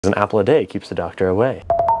An apple a day keeps the doctor away.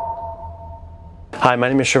 Hi, my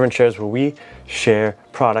name is Sherman Shares, where we share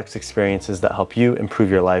products, experiences that help you improve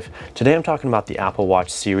your life. Today I'm talking about the Apple Watch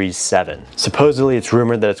Series 7. Supposedly it's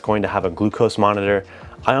rumored that it's going to have a glucose monitor.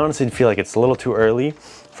 I honestly feel like it's a little too early.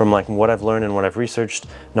 From what I've learned and what I've researched,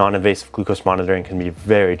 non-invasive glucose monitoring can be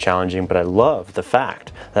very challenging, but I love the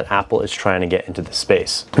fact that Apple is trying to get into this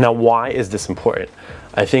space. Now, why is this important?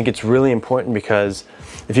 I think it's really important because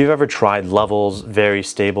if you've ever tried Levels, Very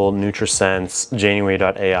Stable, NutriSense,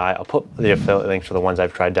 January.ai, I'll put the affiliate links for the ones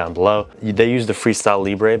I've tried down below. They use the Freestyle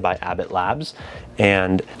Libre by Abbott Labs,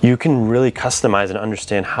 and you can really customize and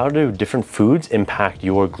understand how do different foods impact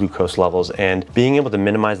your glucose levels, and being able to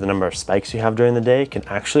minimize the number of spikes you have during the day can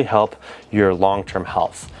actually help your long-term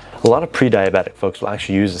health. A lot of pre-diabetic folks will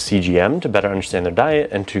actually use the CGM to better understand their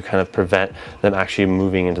diet and to kind of prevent them actually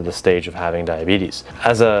moving into the stage of having diabetes.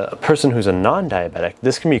 As a person who's a non-diabetic,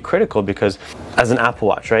 this can be critical because as an Apple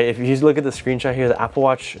Watch, right? If you look at the screenshot here, the Apple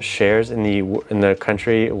Watch shares in the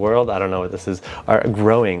country world, I don't know what this is, are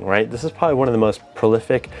growing, right? This is probably one of the most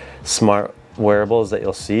prolific smart wearables that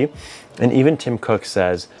you'll see. And even Tim Cook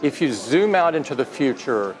says, if you zoom out into the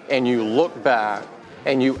future and you look back,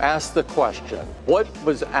 and you ask the question, what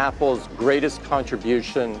was Apple's greatest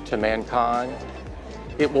contribution to mankind?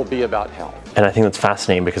 It will be about health. And I think that's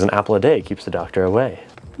fascinating because an apple a day keeps the doctor away.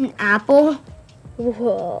 An apple?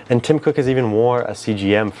 Whoa. And Tim Cook has even wore a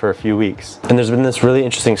CGM for a few weeks. And there's been this really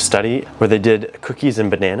interesting study where they did cookies and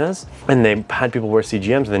bananas, and they had people wear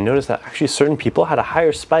CGMs, and they noticed that actually certain people had a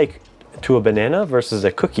higher spike to a banana versus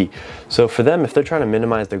a cookie. So for them, if they're trying to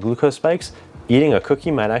minimize their glucose spikes, eating a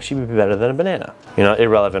cookie might actually be better than a banana. You know,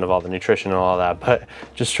 irrelevant of all the nutrition and all that, but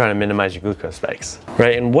just trying to minimize your glucose spikes,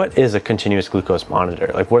 right? And what is a continuous glucose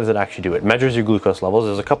monitor? Like, what does it actually do? It measures your glucose levels.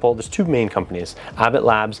 There's two main companies, Abbott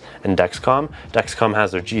Labs and Dexcom. Dexcom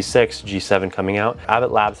has their G6, G7 coming out.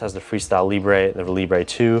 Abbott Labs has the Freestyle Libre, the Libre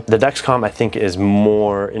 2. The Dexcom, I think, is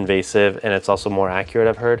more invasive and it's also more accurate,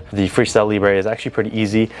 I've heard. The Freestyle Libre is actually pretty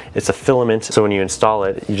easy. It's a filament, so when you install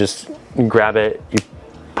it, you just grab it, you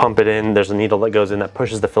pump it in, there's a needle that goes in that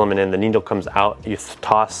pushes the filament in, the needle comes out, you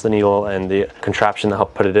toss the needle and the contraption that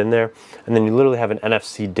help put it in there, and then you literally have an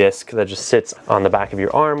NFC disc that just sits on the back of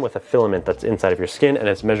your arm with a filament that's inside of your skin, and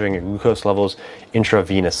it's measuring your glucose levels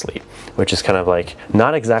intravenously, which is kind of like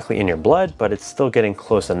not exactly in your blood, but it's still getting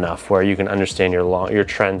close enough where you can understand your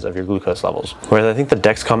trends of your glucose levels. Whereas I think the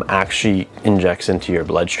Dexcom actually injects into your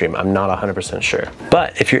bloodstream. I'm not 100% sure.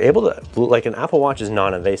 But if you're able to, like, an Apple Watch is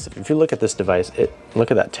non-invasive. If you look at this device, look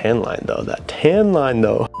at that tan line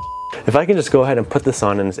though. If I can just go ahead and put this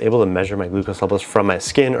on and it's able to measure my glucose levels from my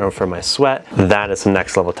skin or from my sweat, that is some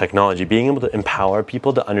next level technology. Being able to empower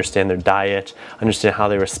people to understand their diet, understand how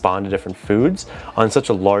they respond to different foods on such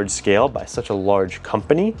a large scale by such a large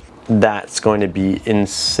company, that's going to be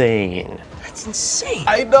insane. That's insane.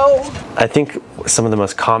 I know. I think some of the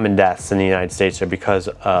most common deaths in the United States are because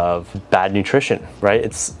of bad nutrition, right?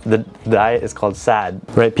 The diet is called SAD,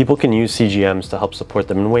 right? People can use CGMs to help support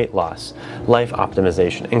them in weight loss, life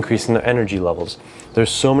optimization, increasing their energy levels.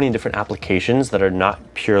 There's so many different applications that are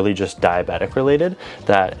not purely just diabetic related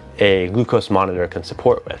that a glucose monitor can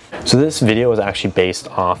support with. So this video is actually based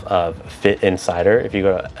off of Fitt Insider. If you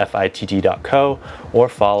go to fitt.co or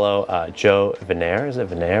follow Joe Venere, is it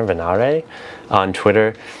Venare on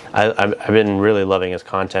Twitter. I've been really loving his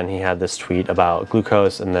content. He had this tweet about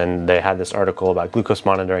glucose, and then they had this article about glucose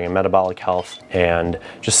monitoring and metabolic health, and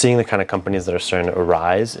just seeing the kind of companies that are starting to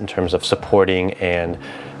arise in terms of supporting and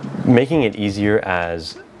making it easier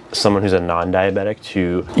as someone who's a non-diabetic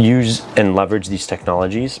to use and leverage these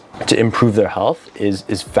technologies to improve their health is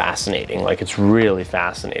fascinating. Like, it's really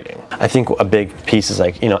fascinating. I think a big piece is,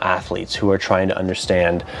 like, you know, athletes who are trying to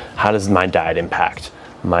understand, how does my diet impact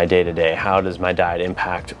my day-to-day? How does my diet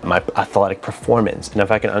impact my athletic performance? And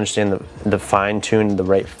if I can understand the fine-tune the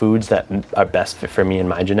right foods that are best fit for me and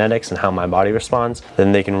my genetics and how my body responds,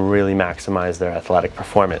 then they can really maximize their athletic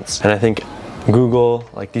performance. And I think Google,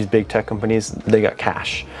 like these big tech companies, they got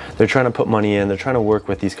cash. They're trying to put money in, they're trying to work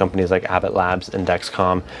with these companies like Abbott Labs and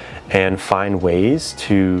Dexcom and find ways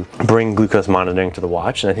to bring glucose monitoring to the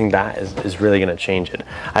watch, and I think that is really gonna change it.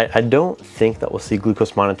 I don't think that we'll see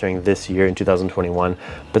glucose monitoring this year in 2021,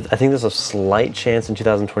 but I think there's a slight chance in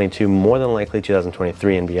 2022, more than likely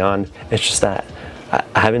 2023 and beyond. It's just that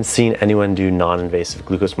I haven't seen anyone do non-invasive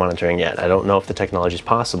glucose monitoring yet. I don't know if the technology is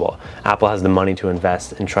possible. Apple has the money to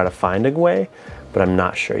invest and try to find a way, but I'm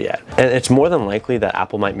not sure yet. And it's more than likely that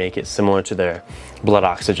Apple might make it similar to their blood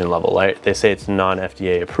oxygen level, right? They say it's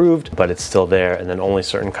non-FDA approved, but it's still there, and then only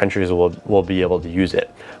certain countries will be able to use it,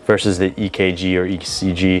 versus the EKG or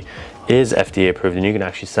ECG is FDA approved, and you can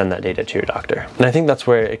actually send that data to your doctor. And I think that's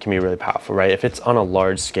where it can be really powerful, right? If it's on a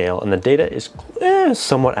large scale and the data is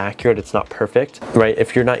somewhat accurate, it's not perfect, right?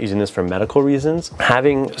 If you're not using this for medical reasons,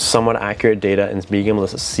 having somewhat accurate data and being able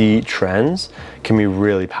to see trends can be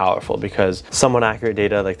really powerful, because somewhat accurate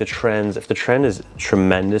data, like the trends, if the trend is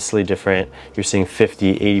tremendously different, you're seeing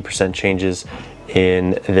 50, 80% changes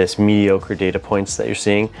in this mediocre data points that you're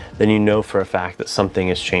seeing, then you know for a fact that something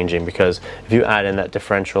is changing, because if you add in that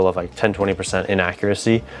differential of like 10-20%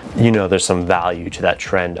 inaccuracy, you know there's some value to that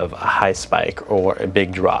trend of a high spike or a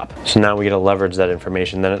big drop. So now we get to leverage that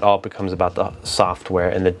information. Then it all becomes about the software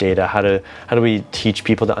and the data. How do we teach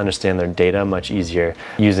people to understand their data much easier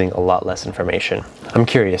using a lot less information? I'm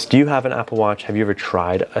curious, do you have an Apple Watch? Have you ever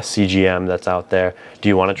tried a CGM that's out there? Do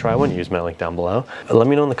you want to try one? Use my link down below. Let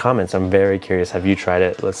me know in the comments. I'm very curious. Have you tried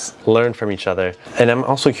it? Let's learn from each other. And I'm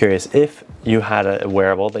also curious, if you had a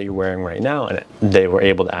wearable that you're wearing right now and they were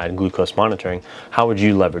able to add glucose monitoring, how would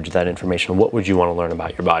you leverage that information? What would you want to learn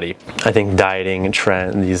about your body? I think dieting and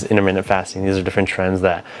trend, these intermittent fasting, these are different trends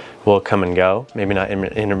that will come and go. Maybe not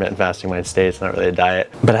intermittent fasting might stay, it's not really a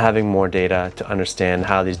diet, but having more data to understand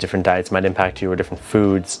how these different diets might impact you or different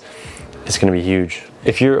foods is going to be huge.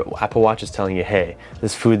 If your Apple Watch is telling you, hey,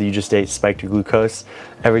 this food that you just ate spiked your glucose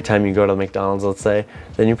every time you go to McDonald's, let's say,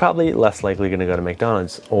 then you're probably less likely going to go to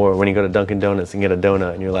McDonald's. Or when you go to Dunkin' Donuts and get a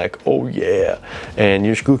donut and you're like, oh yeah, and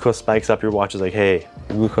your glucose spikes up, your watch is like, hey,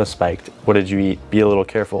 your glucose spiked. What did you eat? Be a little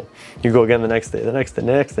careful. You go again the next day, the next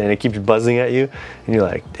day, and it keeps buzzing at you, and you're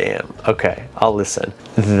like, damn, okay, I'll listen.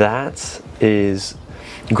 That is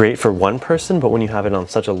great for one person, but when you have it on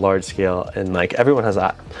such a large scale, and like everyone has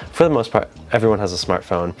for the most part, everyone has a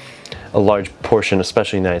smartphone, a large portion,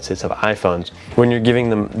 especially in the United States, have iPhones. When you're giving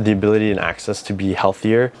them the ability and access to be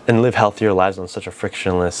healthier and live healthier lives on such a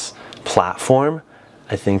frictionless platform,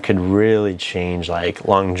 I think could really change like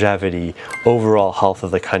longevity, overall health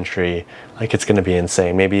of the country. Like, it's gonna be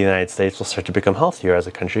insane. Maybe the United States will start to become healthier as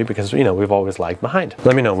a country, because, you know, we've always lagged behind.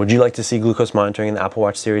 Let me know, would you like to see glucose monitoring in the Apple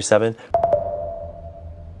Watch Series 7?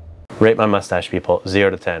 Rate my mustache, people, 0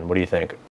 to 10. What do you think?